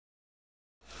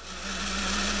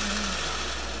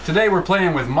Today we're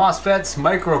playing with MOSFETs,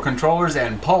 microcontrollers,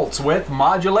 and pulse width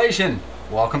modulation.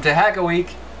 Welcome to Hack a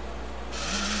Week.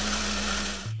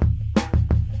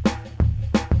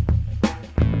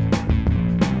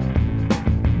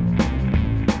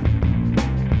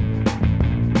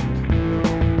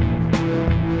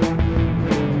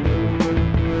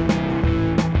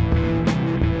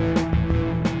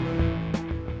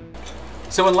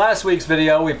 So in last week's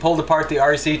video, we pulled apart the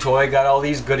RC toy, got all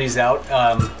these goodies out.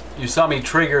 You saw me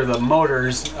trigger the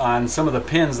motors on some of the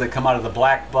pins that come out of the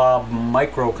Black Blob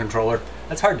microcontroller.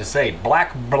 That's hard to say.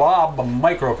 Black Blob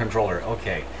microcontroller.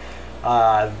 Okay.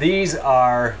 These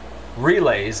are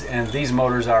relays, and these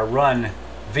motors are run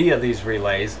via these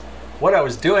relays. What I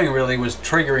was doing really was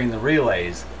triggering the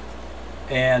relays.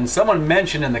 And someone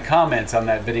mentioned in the comments on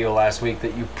that video last week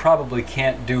that you probably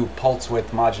can't do pulse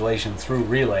width modulation through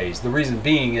relays. The reason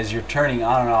being is you're turning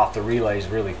on and off the relays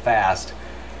really fast,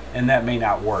 and that may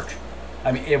not work.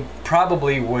 I mean, it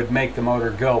probably would make the motor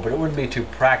go, but it wouldn't be too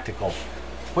practical.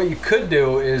 What you could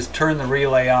do is turn the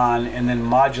relay on and then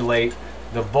modulate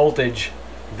the voltage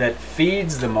that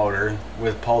feeds the motor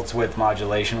with pulse width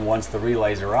modulation once the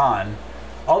relays are on.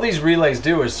 All these relays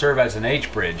do is serve as an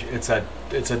H-bridge. It's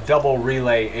a double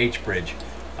relay H-bridge.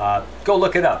 Go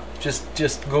look it up.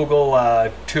 Just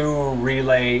Google 2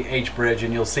 relay H-bridge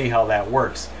and you'll see how that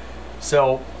works.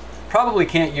 So probably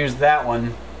can't use that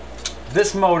one.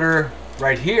 This motor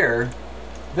right here,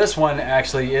 this one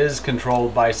actually is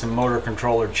controlled by some motor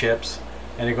controller chips,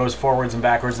 and it goes forwards and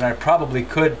backwards, and I probably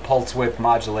could pulse width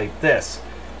modulate this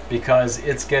because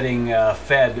it's getting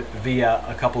fed via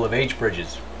a couple of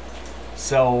H-bridges.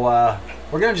 So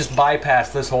we're going to just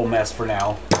bypass this whole mess for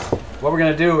now. What we're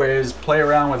going to do is play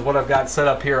around with what I've got set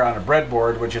up here on a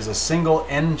breadboard, which is a single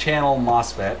N-channel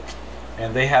MOSFET,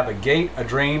 and they have a gate, a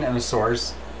drain, and a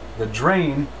source. The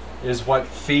drain is what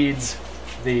feeds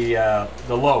the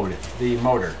load, the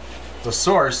motor. The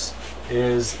source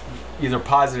is either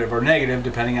positive or negative,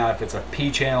 depending on if it's a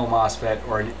P-channel MOSFET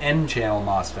or an N-channel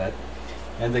MOSFET.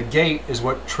 And the gate is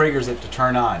what triggers it to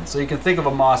turn on. So you can think of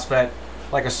a MOSFET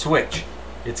like a switch.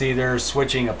 It's either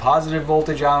switching a positive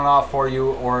voltage on and off for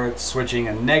you, or it's switching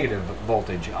a negative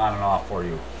voltage on and off for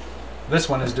you. This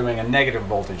one is doing a negative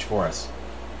voltage for us.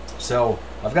 So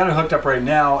I've got it hooked up right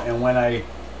now, and when I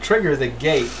trigger the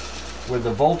gate with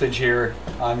the voltage here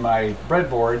on my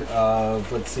breadboard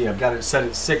of, let's see, I've got it set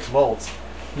at 6 volts.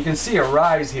 You can see a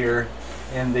rise here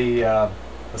in the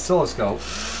oscilloscope.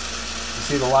 You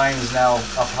see the line is now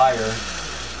up higher.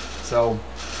 So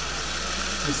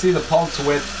you see the pulse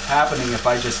width happening if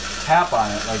I just tap on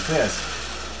it like this.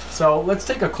 So let's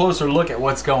take a closer look at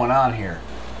what's going on here.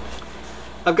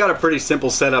 I've got a pretty simple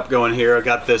setup going here. I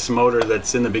got this motor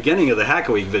that's in the beginning of the Hack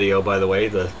a Week video, by the way,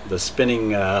 the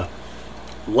spinning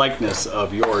likeness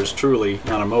of yours truly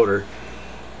on a motor.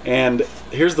 And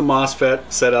here's the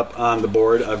MOSFET set up on the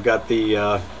board. I've got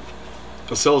the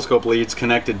oscilloscope leads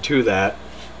connected to that,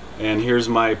 and here's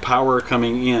my power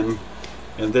coming in,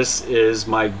 and this is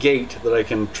my gate that I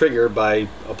can trigger by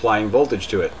applying voltage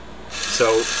to it.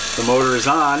 So the motor is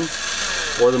on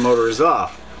or the motor is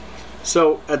off.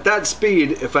 So at that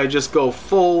speed, if I just go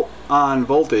full on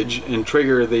voltage and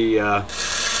trigger the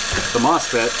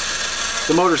MOSFET,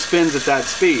 the motor spins at that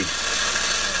speed.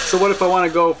 So what if I want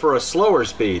to go for a slower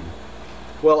speed?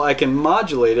 Well, I can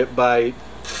modulate it by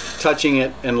touching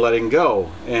it and letting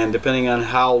go, and depending on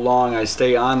how long I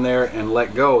stay on there and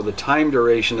let go, the time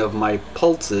duration of my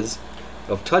pulses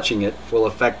of touching it will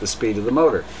affect the speed of the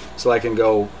motor. So I can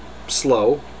go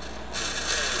slow,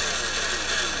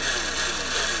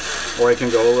 or I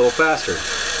can go a little faster,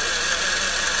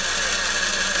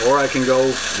 or I can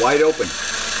go wide open.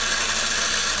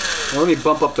 Now let me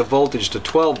bump up the voltage to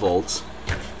 12 volts.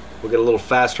 We'll get a little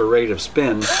faster rate of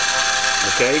spin.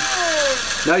 Okay?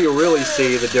 Now you'll really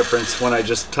see the difference when I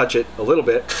just touch it a little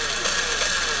bit,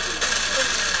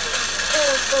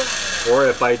 or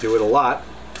if I do it a lot,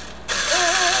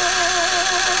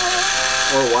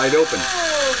 or wide open.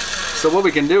 So what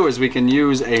we can do is we can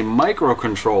use a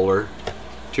microcontroller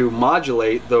to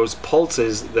modulate those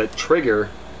pulses that trigger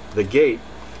the gate,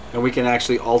 and we can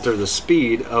actually alter the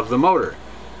speed of the motor.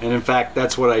 And in fact,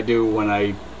 that's what I do when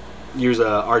I use a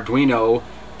Arduino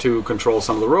to control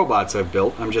some of the robots I've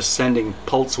built. I'm just sending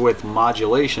pulse width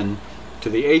modulation to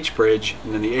the H-bridge,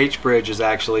 and then the H-bridge is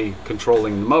actually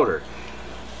controlling the motor.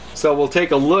 So we'll take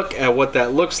a look at what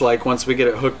that looks like once we get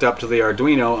it hooked up to the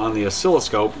Arduino on the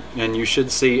oscilloscope, and you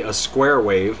should see a square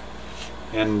wave,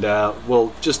 and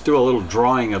we'll just do a little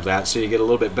drawing of that so you get a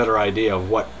little bit better idea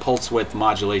of what pulse width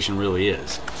modulation really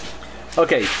is.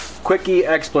 Okay, quickie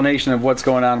explanation of what's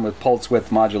going on with pulse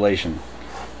width modulation.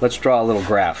 Let's draw a little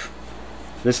graph.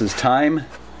 This is time,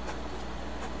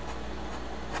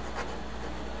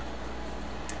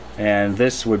 and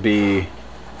this would be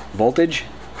voltage.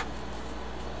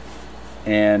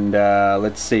 And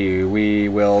let's see, we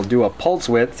will do a pulse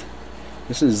width.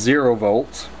 This is 0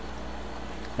 volts,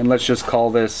 and let's just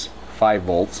call this 5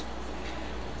 volts.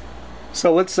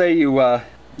 So let's say you want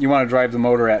to drive the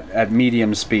motor at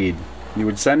medium speed. You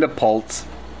would send a pulse,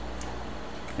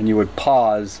 and you would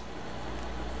pause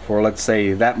for, let's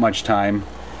say, that much time,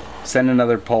 send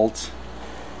another pulse,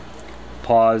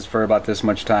 pause for about this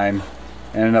much time,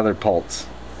 and another pulse.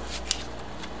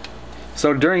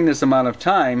 So during this amount of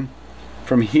time,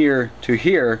 from here to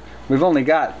here, we've only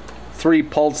got 3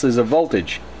 pulses of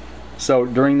voltage. So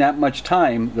during that much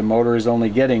time, the motor is only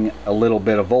getting a little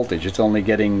bit of voltage. It's only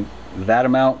getting that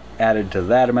amount added to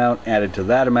that amount added to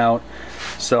that amount.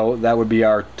 So that would be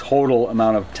our total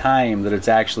amount of time that it's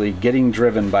actually getting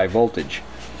driven by voltage.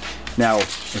 Now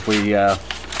if we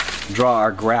draw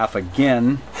our graph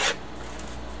again,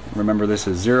 remember this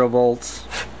is 0 volts,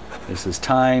 this is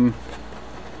time,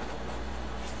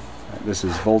 this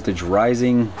is voltage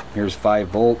rising, here's 5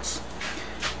 volts.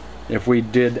 If we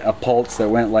did a pulse that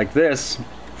went like this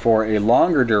for a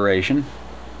longer duration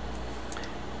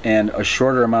and a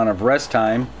shorter amount of rest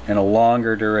time and a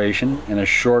longer duration and a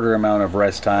shorter amount of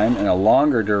rest time and a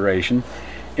longer duration,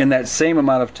 in that same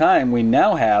amount of time we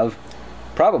now have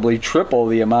probably triple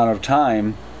the amount of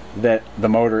time that the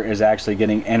motor is actually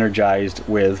getting energized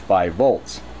with 5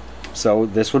 volts. So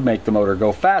this would make the motor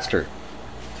go faster.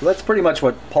 So that's pretty much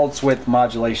what pulse width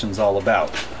modulation is all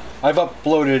about. I've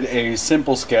uploaded a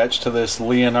simple sketch to this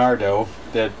Leonardo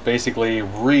that basically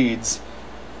reads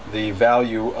the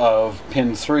value of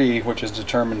pin 3, which is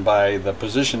determined by the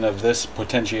position of this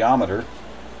potentiometer,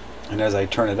 and as I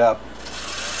turn it up,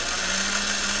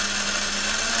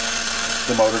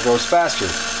 the motor goes faster.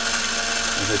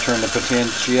 As I turn the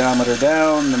potentiometer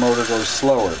down, the motor goes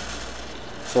slower.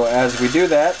 So as we do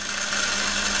that,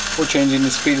 we're changing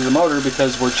the speed of the motor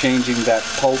because we're changing that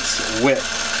pulse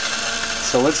width.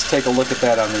 So let's take a look at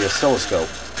that on the oscilloscope.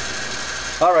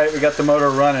 Alright, we got the motor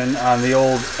running on the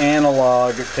old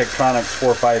analog Tektronix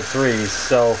 453.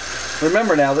 So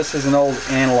remember now, this is an old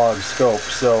analog scope,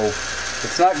 so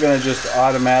it's not going to just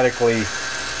automatically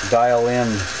dial in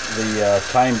the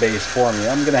time base for me.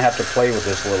 I'm going to have to play with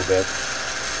this a little bit.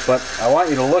 But I want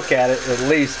you to look at it at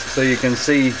least so you can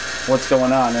see what's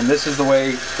going on. And this is the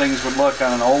way things would look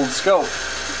on an old scope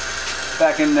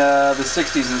back in the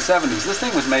 60s and 70s. This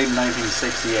thing was made in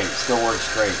 1968, still works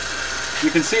great.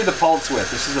 You can see the pulse width.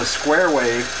 This is a square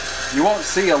wave. You won't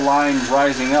see a line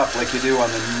rising up like you do on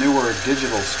the newer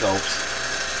digital scopes.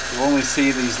 You only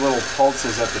see these little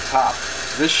pulses at the top.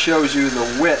 This shows you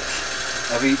the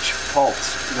width of each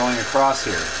pulse going across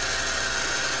here.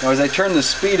 Now as I turn the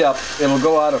speed up, it'll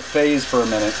go out of phase for a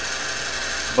minute.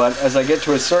 But as I get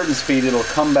to a certain speed, it'll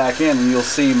come back in and you'll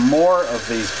see more of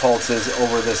these pulses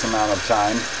over this amount of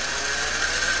time.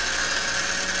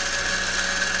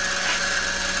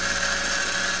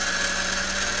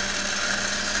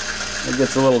 It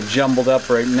gets a little jumbled up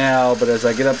right now, but as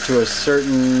I get up to a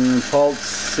certain pulse,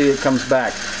 see, it comes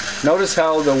back. Notice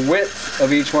how the width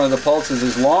of each one of the pulses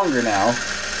is longer now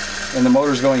and the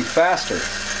motor's going faster.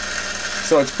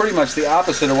 So it's pretty much the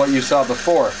opposite of what you saw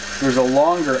before. There's a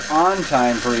longer on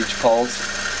time for each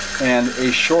pulse and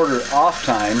a shorter off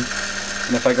time.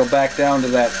 And if I go back down to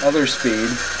that other speed,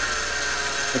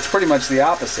 it's pretty much the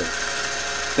opposite.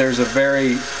 There's a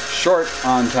very short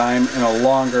on time and a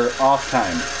longer off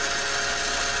time.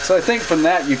 So I think from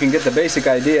that you can get the basic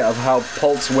idea of how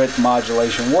pulse width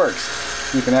modulation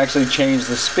works. You can actually change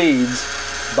the speeds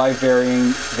by varying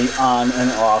the on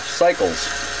and off cycles.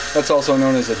 That's also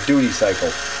known as a duty cycle.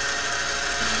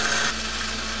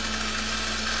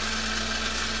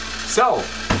 So,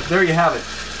 there you have it.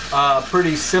 A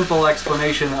pretty simple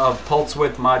explanation of pulse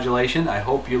width modulation. I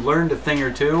hope you learned a thing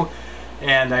or two,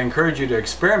 and I encourage you to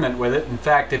experiment with it. In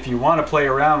fact, if you want to play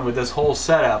around with this whole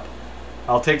setup,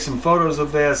 I'll take some photos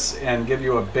of this and give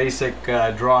you a basic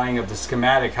drawing of the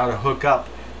schematic, how to hook up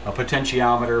a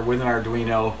potentiometer with an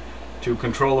Arduino to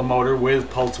control a motor with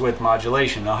pulse width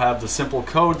modulation. I'll have the simple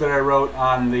code that I wrote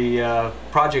on the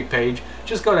project page.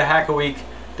 Just go to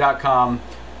hackaweek.com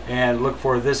and look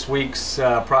for this week's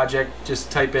project.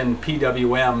 Just type in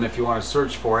PWM if you want to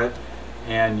search for it,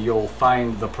 and you'll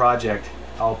find the project.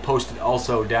 I'll post it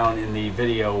also down in the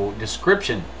video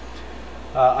description.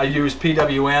 I use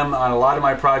PWM on a lot of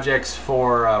my projects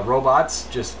for robots.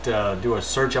 Just do a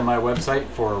search on my website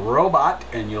for robot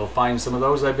and you'll find some of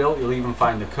those I built. You'll even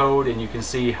find the code, and you can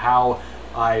see how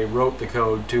I wrote the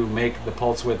code to make the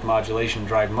pulse width modulation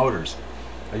drive motors.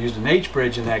 I used an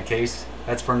H-bridge in that case.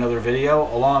 That's for another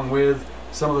video, along with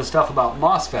some of the stuff about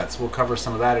MOSFETs. We'll cover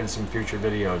some of that in some future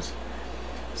videos.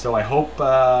 So I hope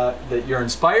that you're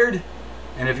inspired,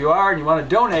 and if you are and you want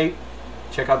to donate,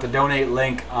 check out the donate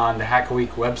link on the Hack a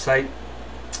Week website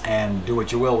and do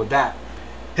what you will with that.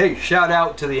 Hey, shout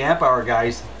out to the Amp Hour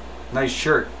guys. Nice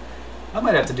shirt. I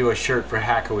might have to do a shirt for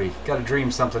Hack a Week. Got to dream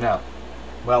something up.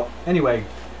 Well, anyway,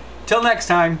 till next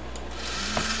time.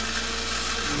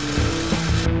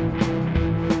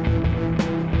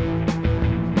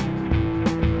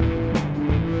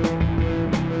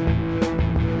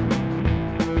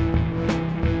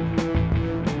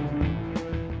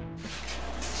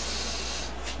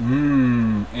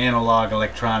 Analog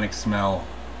electronic smell.